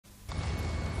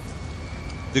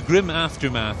The grim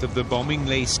aftermath of the bombing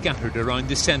lay scattered around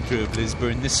the centre of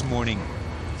Lisburn this morning.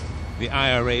 The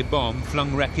IRA bomb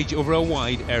flung wreckage over a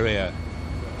wide area.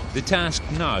 The task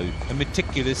now, a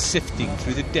meticulous sifting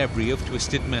through the debris of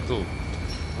twisted metal.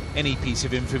 Any piece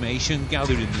of information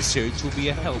gathered in the search will be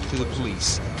a help to the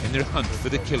police in their hunt for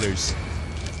the killers.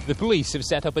 The police have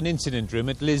set up an incident room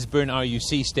at Lisburn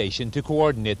RUC station to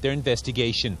coordinate their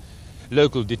investigation.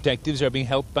 Local detectives are being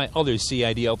helped by other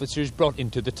CID officers brought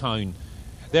into the town.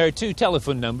 There are 2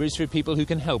 telephone numbers for people who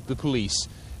can help the police.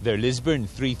 They're Lisburn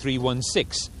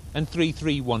 3316 and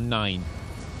 3319.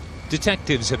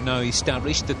 Detectives have now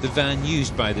established that the van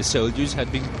used by the soldiers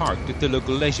had been parked at the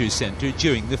local leisure centre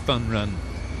during the fun run.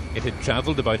 It had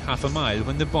travelled about half a mile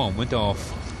when the bomb went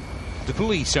off. The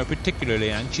police are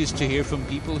particularly anxious to hear from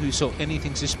people who saw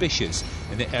anything suspicious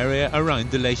in the area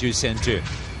around the leisure centre,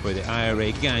 where the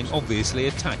IRA gang obviously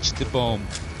attached the bomb.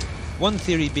 One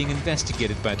theory being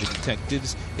investigated by the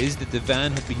detectives is that the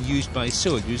van had been used by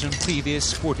soldiers on previous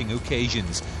sporting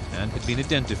occasions and had been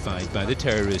identified by the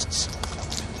terrorists.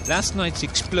 Last night's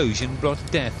explosion brought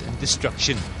death and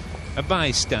destruction. A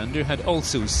bystander had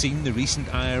also seen the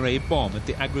recent IRA bomb at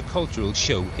the agricultural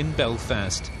show in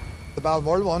Belfast. The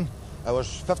Balmoral one, I was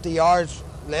 50 yards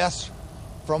less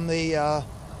from the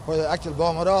where the actual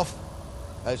bomb went off.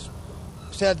 I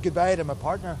said goodbye to my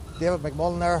partner, David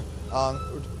McMullen there,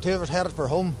 and 2 of us headed for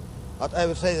home at, I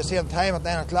would say, the same time at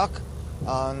 9 o'clock.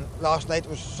 And last night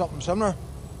was something similar.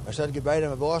 I said goodbye to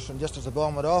my boss, and just as the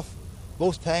bomb went off,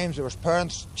 both times there was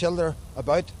parents, children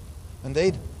about.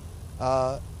 Indeed,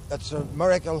 it's a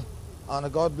miracle and a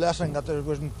God blessing that there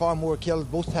wasn't far more killed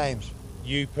both times.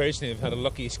 You personally have had a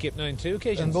lucky escape now on 2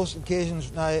 occasions? On both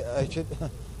occasions now,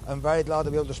 I'm very glad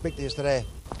to be able to speak to you today.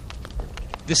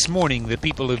 This morning, the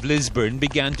people of Lisburn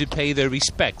began to pay their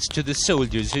respects to the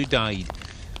soldiers who died.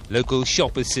 Local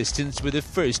shop assistants were the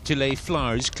first to lay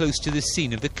flowers close to the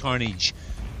scene of the carnage.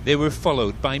 They were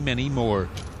followed by many more.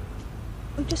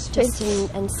 Just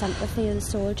in sympathy of the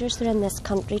soldiers. They're in this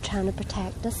country trying to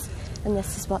protect us, and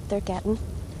this is what they're getting.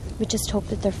 We just hope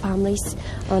that their families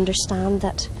understand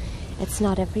that it's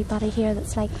not everybody here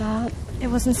that's like that. It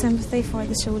was in sympathy for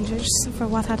the soldiers, for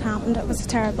what had happened. It was a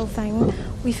terrible thing.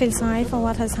 We feel sorry for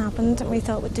what has happened, and we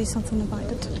thought we'd do something about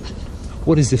it.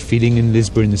 What is the feeling in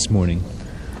Lisburn this morning?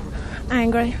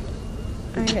 Angry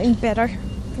and bitter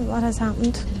for what has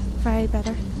happened. Very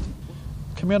bitter.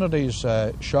 Community's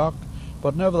shocked,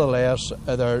 but nevertheless,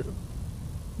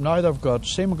 now they've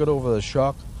got over the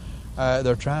shock.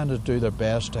 They're trying to do their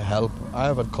best to help. I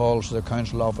have had calls to the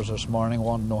council office this morning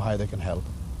wanting to know how they can help.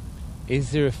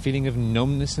 Is there a feeling of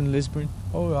numbness in Lisburn?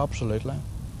 Oh, absolutely.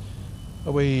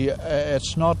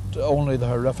 It's not only the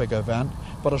horrific event,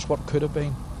 but it's what could have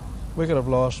been. We could have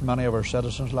lost many of our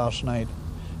citizens last night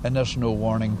in this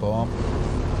no-warning bomb.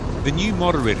 The new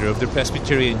moderator of the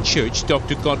Presbyterian Church,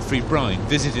 Dr. Godfrey Brown,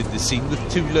 visited the scene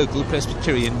with 2 local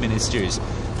Presbyterian ministers,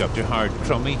 Dr. Howard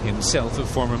Crummy, himself a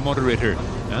former moderator,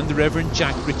 and the Reverend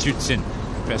Jack Richardson,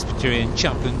 Presbyterian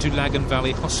chaplain to Lagan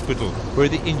Valley Hospital, where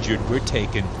the injured were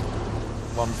taken.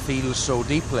 One feels so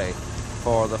deeply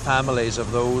for the families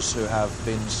of those who have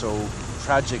been so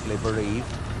tragically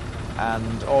bereaved,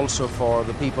 and also for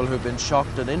the people who've been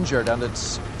shocked and injured, and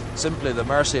it's simply the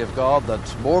mercy of God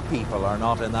that more people are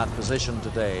not in that position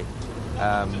today.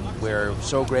 We're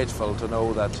so grateful to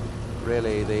know that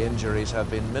really the injuries have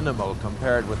been minimal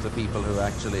compared with the people who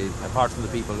actually, apart from the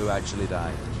people who actually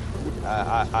died.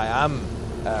 I am,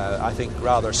 I think,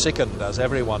 rather sickened, as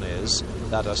everyone is,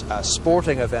 that a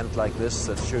sporting event like this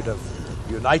that should have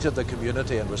united the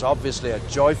community and was obviously a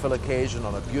joyful occasion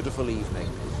on a beautiful evening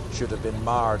should have been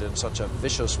marred in such a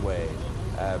vicious way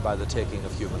by the taking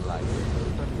of human life.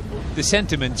 The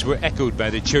sentiments were echoed by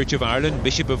the Church of Ireland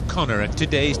Bishop of Connor at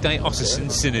today's diocesan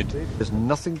synod. There's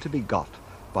nothing to be got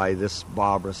by this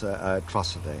barbarous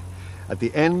atrocity. At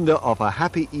the end of a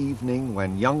happy evening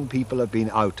when young people have been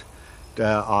out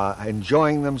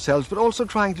enjoying themselves but also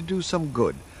trying to do some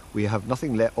good, we have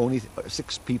nothing left, only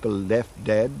 6 people left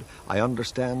dead. I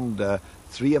understand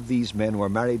 3 of these men were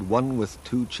married, 1 with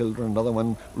 2 children, another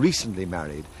one recently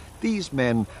married. These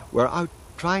men were out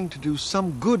trying to do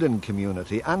some good in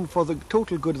community and for the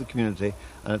total good of the community,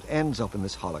 and it ends up in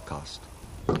this Holocaust.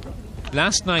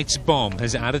 Last night's bomb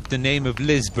has added the name of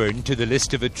Lisburn to the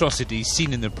list of atrocities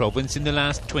seen in the province in the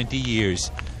last 20 years.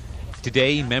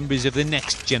 Today, members of the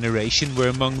next generation were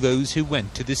among those who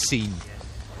went to the scene.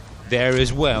 There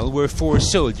as well were 4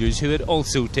 soldiers who had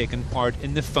also taken part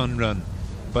in the fun run,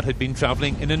 but had been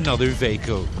travelling in another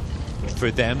vehicle.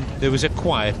 For them, there was a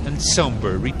quiet and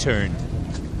sombre return.